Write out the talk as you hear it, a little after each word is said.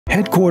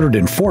Headquartered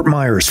in Fort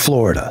Myers,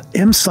 Florida,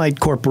 EMCYTE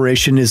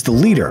Corporation is the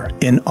leader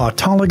in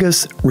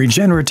autologous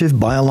regenerative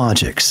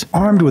biologics.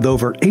 Armed with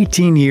over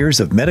 18 years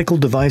of medical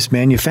device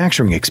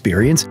manufacturing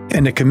experience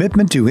and a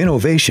commitment to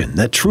innovation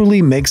that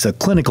truly makes a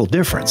clinical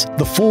difference,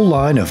 the full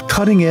line of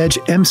cutting-edge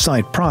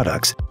EMCYTE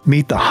products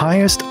meet the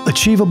highest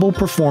achievable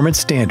performance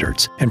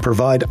standards and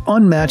provide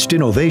unmatched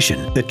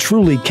innovation that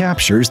truly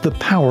captures the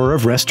power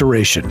of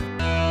restoration.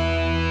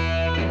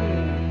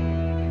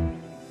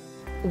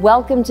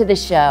 Welcome to the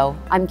show.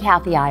 I'm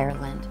Kathy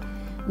Ireland.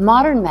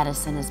 Modern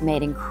medicine has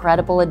made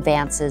incredible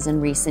advances in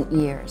recent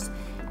years,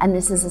 and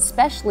this is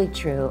especially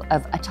true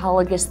of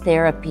autologous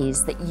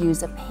therapies that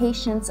use a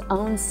patient's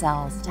own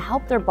cells to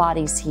help their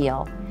bodies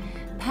heal.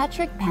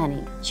 Patrick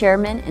Penny,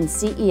 Chairman and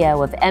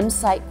CEO of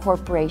EMCYTE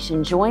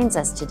Corporation, joins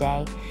us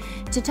today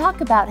to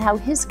talk about how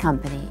his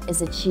company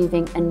is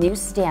achieving a new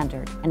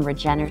standard in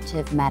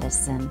regenerative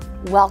medicine.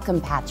 Welcome,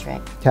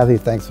 Patrick. Kathy,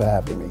 thanks for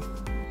having me.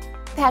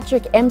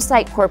 Patrick,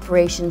 EMCYTE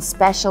Corporation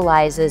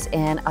specializes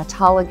in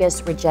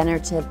autologous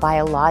regenerative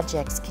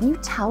biologics. Can you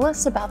tell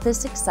us about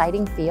this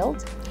exciting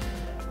field?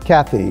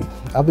 Kathy,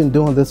 I've been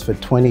doing this for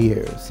 20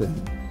 years,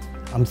 and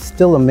I'm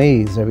still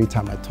amazed every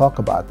time I talk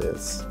about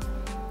this.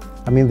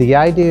 I mean, the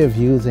idea of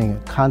using a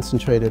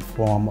concentrated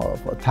form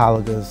of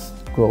autologous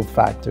growth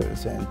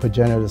factors and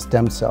progenitor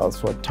stem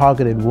cells for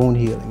targeted wound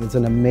healing is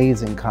an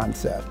amazing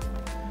concept.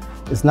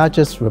 It's not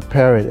just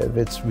reparative,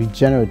 it's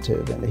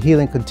regenerative, and the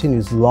healing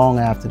continues long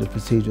after the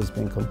procedure has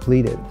been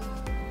completed.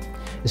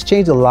 It's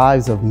changed the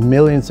lives of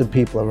millions of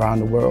people around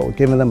the world,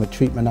 giving them a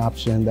treatment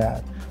option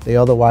that they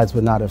otherwise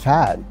would not have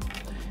had.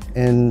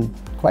 And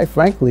quite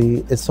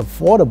frankly, it's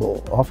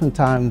affordable,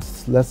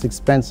 oftentimes less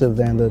expensive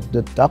than the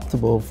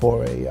deductible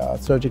for a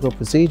surgical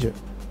procedure.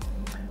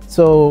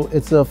 So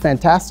it's a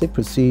fantastic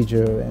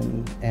procedure,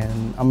 and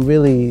I'm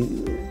really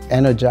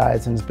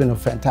energized, and it's been a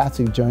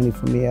fantastic journey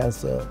for me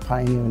as a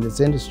pioneer in this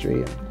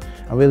industry, and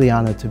I'm really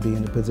honored to be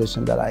in the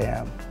position that I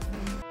am.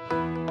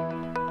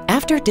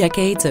 After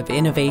decades of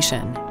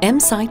innovation,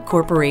 EMCYTE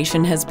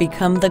Corporation has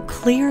become the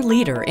clear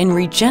leader in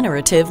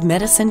regenerative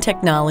medicine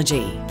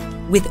technology.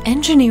 With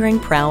engineering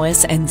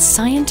prowess and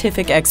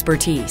scientific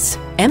expertise,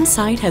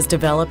 EMCYTE has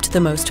developed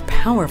the most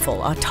powerful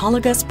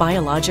autologous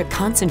biologic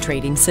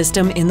concentrating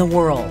system in the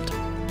world.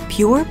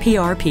 Pure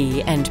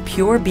PRP and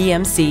Pure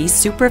BMC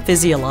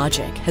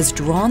Supraphysiologic has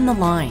drawn the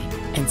line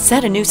and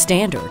set a new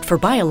standard for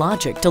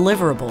biologic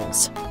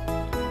deliverables.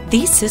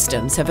 These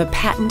systems have a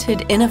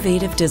patented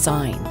innovative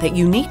design that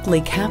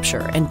uniquely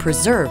capture and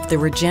preserve the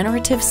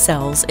regenerative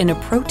cells in a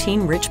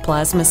protein-rich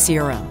plasma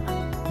serum.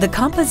 The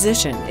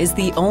composition is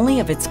the only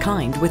of its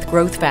kind with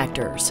growth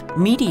factors,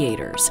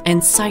 mediators,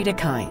 and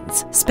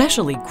cytokines,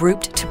 specially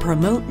grouped to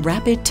promote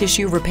rapid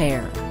tissue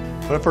repair.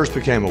 When I first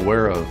became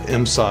aware of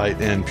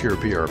EMCYTE and Pure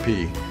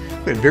PRP,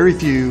 we had very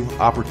few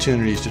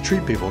opportunities to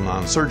treat people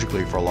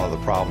non-surgically for a lot of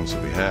the problems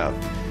that we have.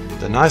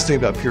 The nice thing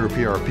about Pure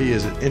PRP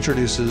is it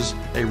introduces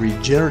a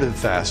regenerative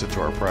facet to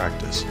our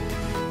practice.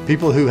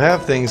 People who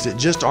have things that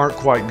just aren't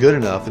quite good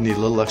enough and need a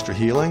little extra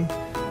healing,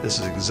 this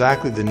is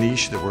exactly the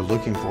niche that we're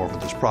looking for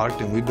this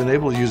product, and we've been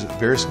able to use it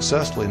very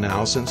successfully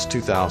now since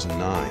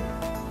 2009.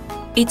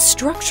 It's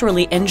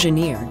structurally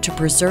engineered to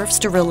preserve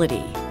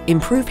sterility,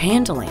 improve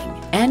handling,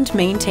 and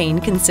maintain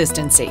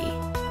consistency.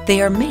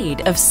 They are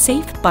made of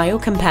safe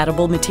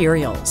biocompatible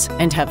materials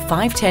and have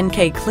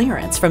 510(k)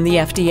 clearance from the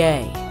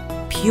FDA.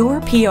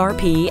 Pure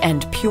PRP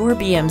and Pure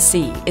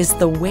BMC is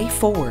the way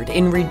forward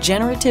in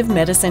regenerative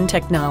medicine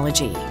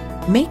technology.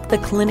 Make the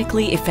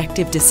clinically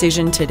effective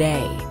decision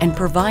today and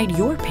provide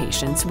your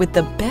patients with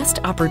the best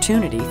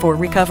opportunity for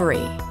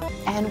recovery.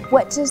 And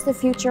what does the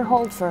future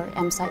hold for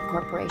EMCYTE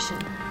Corporation?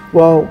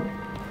 Well,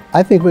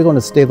 I think we're going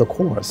to stay the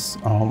course.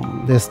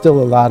 There's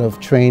still a lot of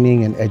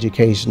training and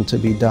education to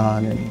be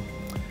done, and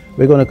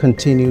we're going to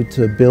continue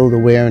to build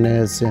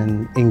awareness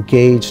and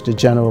engage the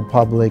general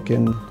public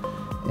and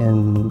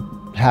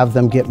have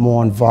them get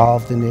more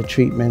involved in their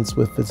treatments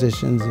with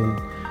physicians and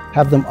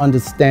have them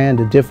understand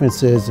the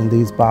differences in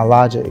these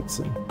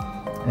biologics.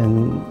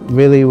 And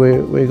really,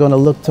 we're going to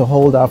look to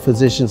hold our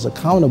physicians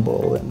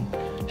accountable and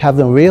have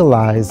them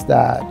realize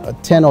that a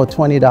 $10 or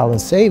 $20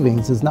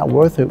 savings is not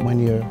worth it when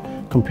you're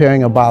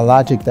comparing a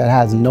biologic that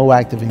has no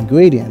active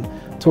ingredient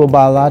to a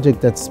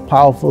biologic that's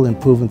powerful and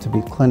proven to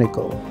be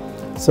clinical.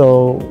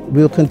 So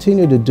we'll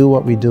continue to do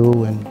what we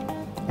do, and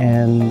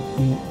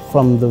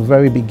from the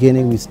very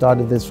beginning we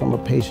started this from a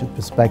patient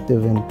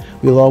perspective, and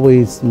we'll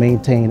always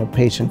maintain a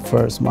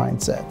patient-first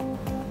mindset.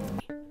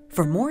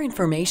 For more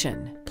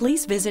information,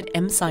 please visit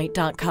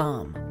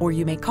EMCYTE.com, or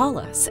you may call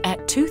us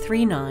at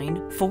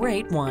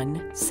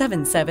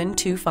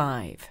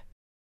 239-481-7725.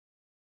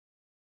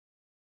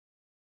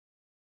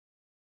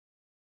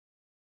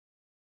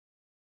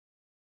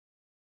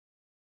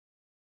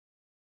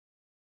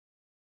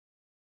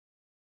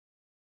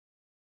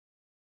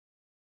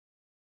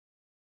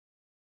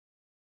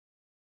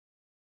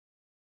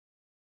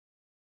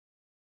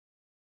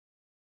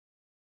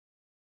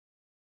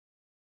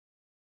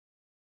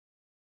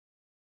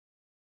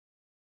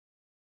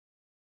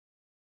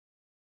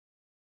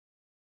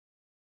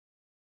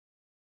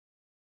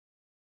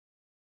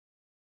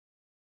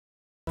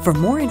 For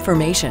more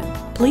information,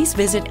 please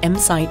visit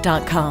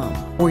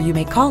EMCYTE.com or you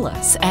may call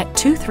us at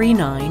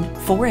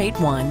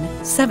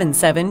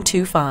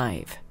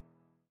 239-481-7725.